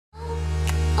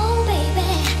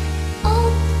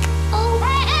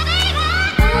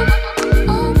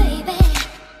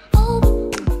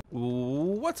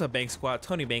What's up, Bankz Squad?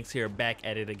 Tony Banks here, back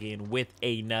at it again with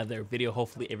another video.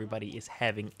 Hopefully everybody is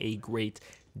having a great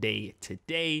day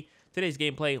today. Today's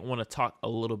gameplay, I want to talk a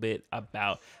little bit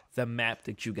about the map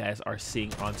that you guys are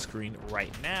seeing on screen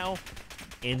right now.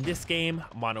 In this game,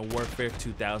 Modern Warfare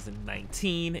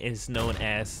 2019 is known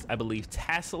as, I believe,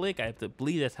 Talsik. I have to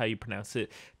believe that's how you pronounce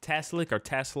it. Talsik or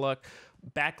Talsik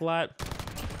Backlot.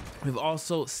 We've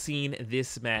also seen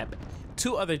this map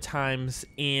two other times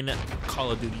in Call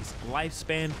of Duty's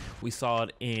lifespan. We saw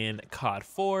it in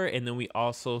COD4, and then we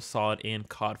also saw it in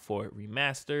COD4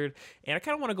 Remastered. And I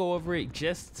kind of want to go over it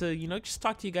just to, just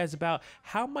talk to you guys about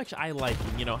how much I like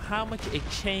it. How much it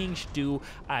changed. Do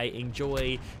I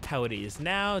enjoy how it is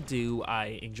now? Do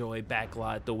I enjoy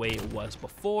Backlot the way it was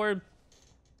before?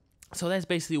 So that's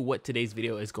basically what today's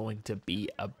video is going to be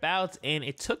about, and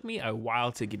it took me a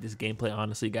while to get this gameplay,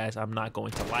 honestly guys. I'm not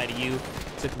going to lie to you.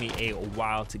 It took me a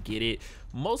while to get it,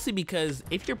 mostly because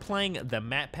if you're playing the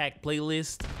map pack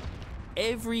playlist,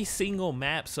 every single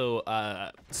map, so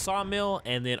Sawmill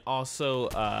and then also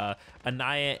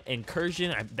Anaya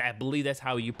Incursion, I believe that's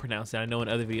how you pronounce it. I know in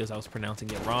other videos I was pronouncing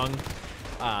it wrong.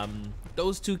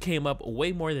 Those two came up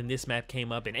way more than this map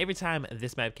came up, and every time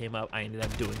this map came up I ended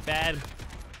up doing bad.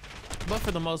 But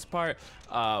for the most part,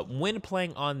 when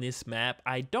playing on this map,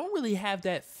 I don't really have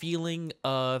that feeling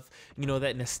of,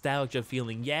 that nostalgia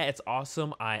feeling. Yeah, it's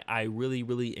awesome. I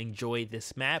really enjoy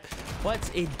this map, but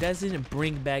it doesn't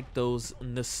bring back those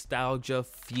nostalgia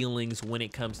feelings when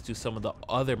it comes to some of the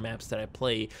other maps that I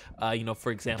play.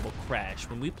 For example, Crash.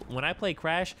 When I play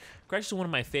Crash is one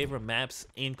of my favorite maps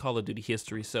in Call of Duty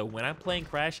history. So when I'm playing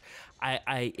Crash,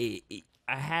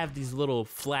 I have these little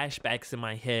flashbacks in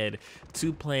my head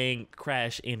to playing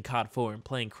Crash in COD4 and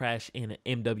playing Crash in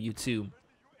MW2.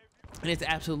 And it's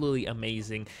absolutely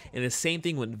amazing. And the same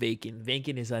thing with Vacant.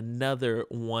 Vacant is another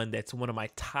one that's one of my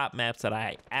top maps that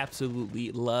I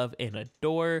absolutely love and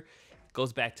adore. It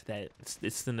goes back to that.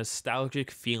 It's the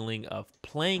nostalgic feeling of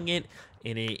playing it,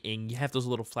 and you have those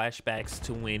little flashbacks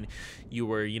to when you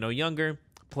were, younger,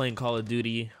 playing Call of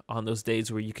Duty on those days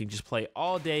where you can just play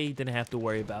all day, didn't have to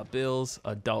worry about bills,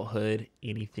 adulthood,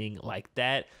 anything like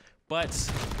that. But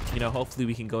hopefully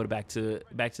we can go back to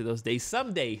those days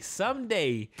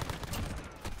someday.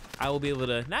 I will be able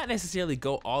to not necessarily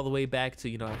go all the way back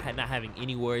to not having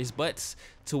any worries, but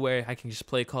to where I can just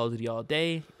play Call of Duty all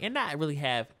day and not really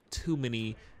have too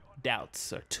many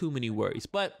doubts or too many worries.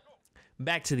 But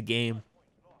back to the game.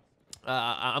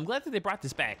 I'm glad that they brought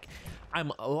this back.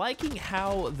 I'm liking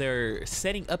how they're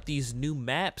setting up these new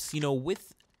maps,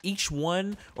 with each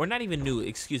one, or not even new,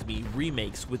 excuse me,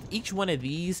 remakes. With each one of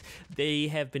these, they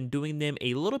have been doing them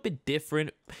a little bit different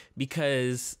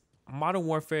because Modern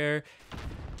Warfare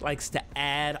likes to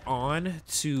add on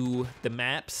to the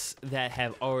maps that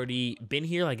have already been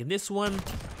here. Like in this one,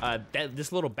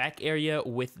 this little back area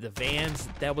with the vans,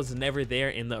 that was never there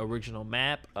in the original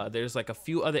map. There's like a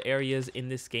few other areas in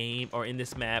this game or in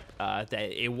this map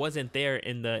that it wasn't there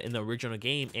in the original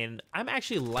game, and I'm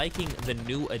actually liking the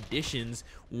new additions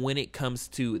when it comes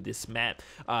to this map.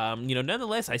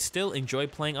 Nonetheless, I still enjoy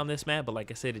playing on this map, but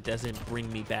like I said, it doesn't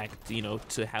bring me back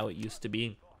to how it used to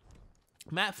be.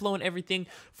 Map flow and everything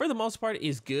for the most part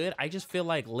is good. I just feel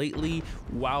like lately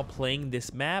while playing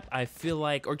this map, I feel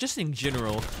like, or just in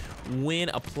general, when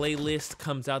a playlist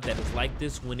comes out that is like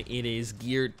this, when it is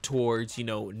geared towards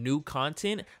new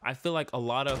content, I feel like a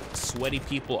lot of sweaty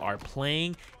people are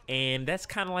playing, and that's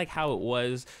kind of like how it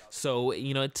was. So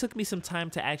it took me some time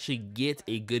to actually get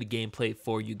a good gameplay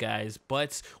for you guys,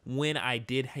 but when I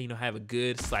did have a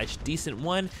good / decent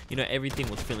one, everything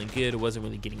was feeling good. It wasn't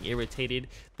really getting irritated.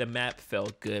 The map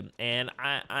felt good, and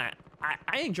I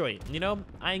enjoy it.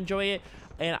 I enjoy it,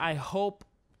 and I hope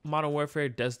Modern Warfare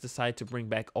does decide to bring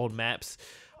back old maps,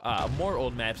 more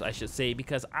old maps I should say,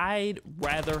 because I'd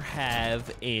rather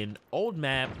have an old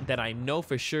map that I know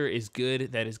for sure is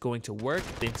good, that is going to work,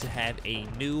 than to have a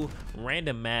new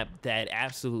random map that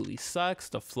absolutely sucks.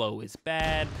 The flow is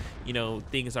bad,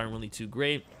 things aren't really too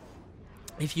great.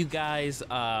 If you guys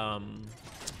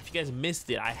missed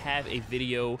it, I have a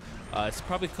video, it's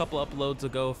probably a few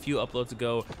uploads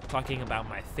ago, talking about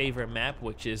my favorite map,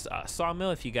 which is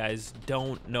Sawmill. If you guys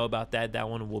don't know about that, that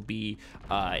one will be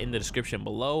in the description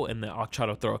below, and then I'll try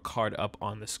to throw a card up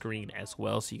on the screen as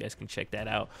well, so you guys can check that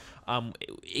out.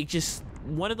 It just,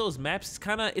 one of those maps,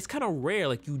 it's kind of rare.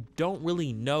 Like, you don't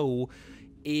really know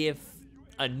if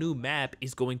a new map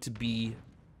is going to be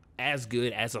as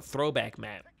good as a throwback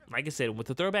map. Like I said, with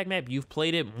the throwback map, you've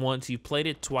played it once, you've played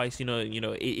it twice,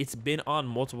 it's been on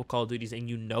multiple Call of Duties, and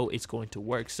it's going to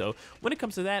work. So when it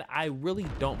comes to that, I really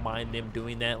don't mind them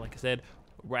doing that. Like I said,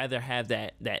 rather have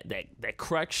that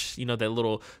crutch, you know, that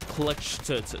little clutch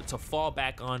to fall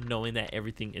back on, knowing that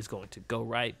everything is going to go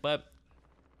right. But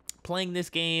playing this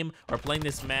game, or playing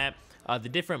this map, the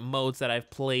different modes that I've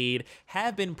played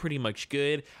have been pretty much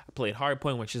good. I played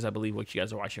Hardpoint, which is, I believe, what you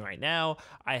guys are watching right now.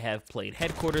 I have played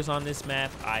Headquarters on this map.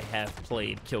 I have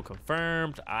played Kill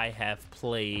Confirmed. I have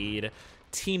played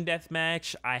Team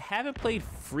Deathmatch. I haven't played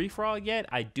Free For All yet.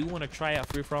 I do want to try out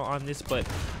Free For All on this, but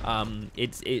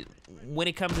when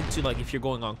it comes into, like, if you're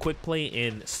going on quick play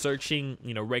and searching,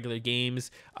 you know, regular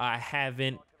games, I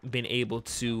haven't been able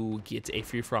to get a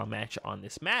free-for-all match on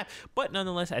this map, but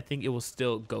nonetheless I think it will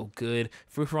still go good.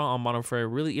 Free-for-all on Modern Warfare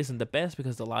really isn't the best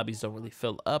because the lobbies don't really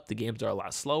fill up, the games are a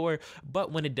lot slower,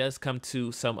 but when it does come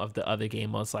to some of the other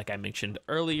game modes, like I mentioned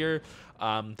earlier,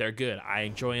 they're good. I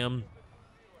enjoy them.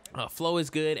 Flow is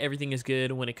good, everything is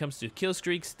good. When it comes to kill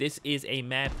streaks, this is a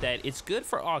map that it's good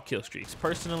for all kill streaks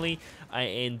personally,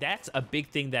 and that's a big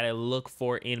thing that I look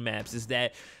for in maps, is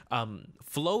that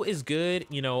flow is good.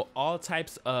 You know, all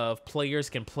types of players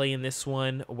can play in this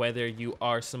one, whether you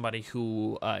are somebody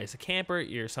who is a camper,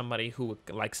 you're somebody who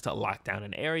likes to lock down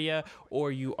an area,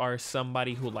 or you are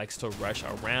somebody who likes to rush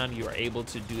around. You are able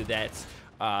to do that.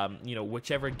 You know,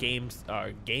 whichever game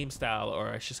style, or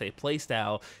I should say play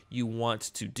style, you want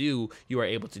to do, you are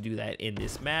able to do that in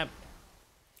this map.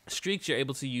 Streaks, you're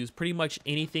able to use pretty much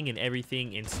anything and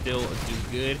everything and still do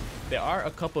good. There are a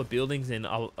couple of buildings, and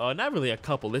not really a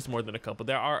couple, there's more than a couple.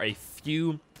 There are a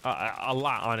few, a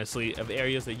lot honestly, of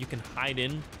areas that you can hide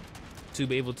in to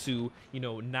be able to, you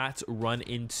know, not run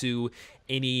into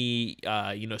any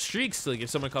you know, streaks. Like if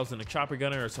someone calls in a chopper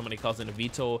gunner or somebody calls in a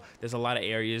VTOL, there's a lot of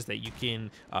areas that you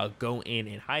can go in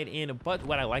and hide in. But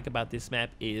what I like about this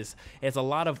map is it's a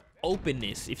lot of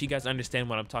openness, if you guys understand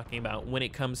what I'm talking about, when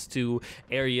it comes to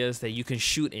areas that you can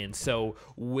shoot in. So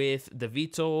with the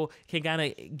VTOL, can kind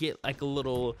of get like a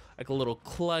little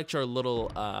clutch, or a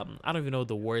little I don't even know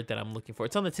the word that I'm looking for.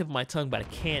 It's on the tip of my tongue, but I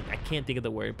can't think of the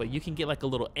word. But you can get like a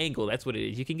little angle. That's what it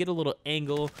is. You can get a little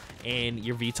angle, and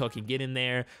your VTOL can get in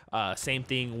there. Same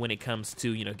thing when it comes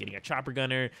to, you know, getting a chopper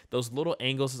gunner. Those little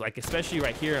angles, like especially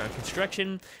right here on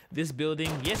construction, this building,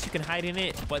 yes, you can hide in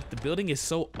it, but the building is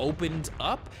so opened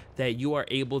up that you are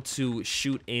able to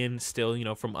shoot in still, you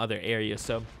know, from other areas.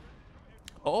 So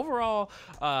overall,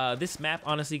 this map,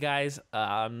 honestly guys,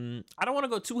 I don't want to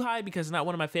go too high because it's not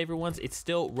one of my favorite ones. It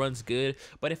still runs good,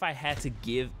 but if I had to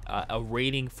give a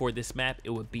rating for this map, it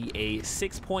would be a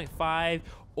 6.5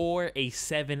 or a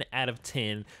 7 out of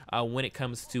 10 when it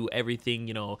comes to everything,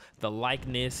 you know, the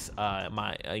likeness,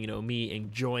 you know, me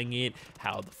enjoying it,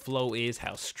 how the flow is,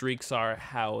 how streaks are,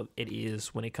 how it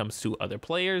is when it comes to other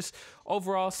players.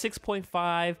 Overall,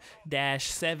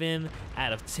 6.5-7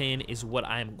 out of 10 is what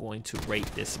I'm going to rate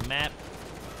this map.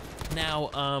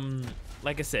 Now,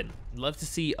 like I said, love to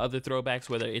see other throwbacks,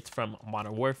 whether it's from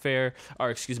Modern Warfare, or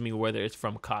excuse me, whether it's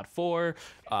from COD4,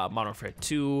 Modern Warfare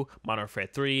 2, Modern Warfare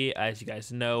 3. As you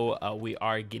guys know, we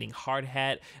are getting Hard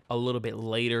Hat a little bit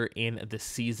later in the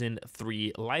Season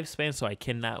 3 lifespan, so I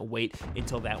cannot wait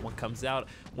until that one comes out.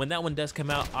 When that one does come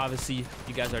out, obviously,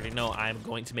 you guys already know I'm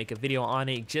going to make a video on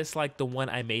it, just like the one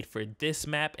I made for this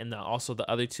map, and also the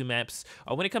other two maps.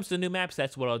 When it comes to new maps,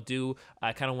 that's what I'll do.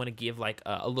 I kind of want to give like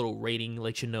a little rating,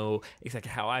 let you know exactly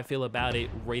how I feel about it,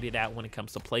 rate it out when it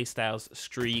comes to play styles,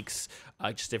 streaks,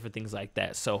 just different things like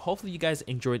that. So hopefully you guys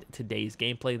enjoyed today's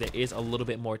gameplay. There is a little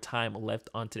bit more time left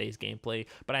on today's gameplay,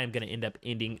 but I am going to end up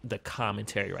ending the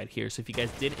commentary right here. So if you guys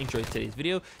did enjoy today's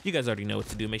video, you guys already know what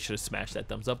to do. Make sure to smash that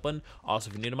thumbs up button. Also,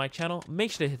 if you're new to my channel,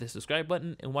 make sure to hit the subscribe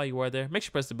button, and while you are there, make sure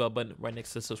to press the bell button right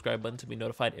next to the subscribe button to be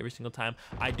notified every single time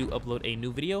I do upload a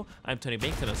new video. I'm Tony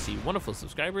Bankz, and I'll see you wonderful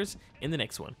subscribers in the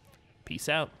next one. Peace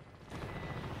out.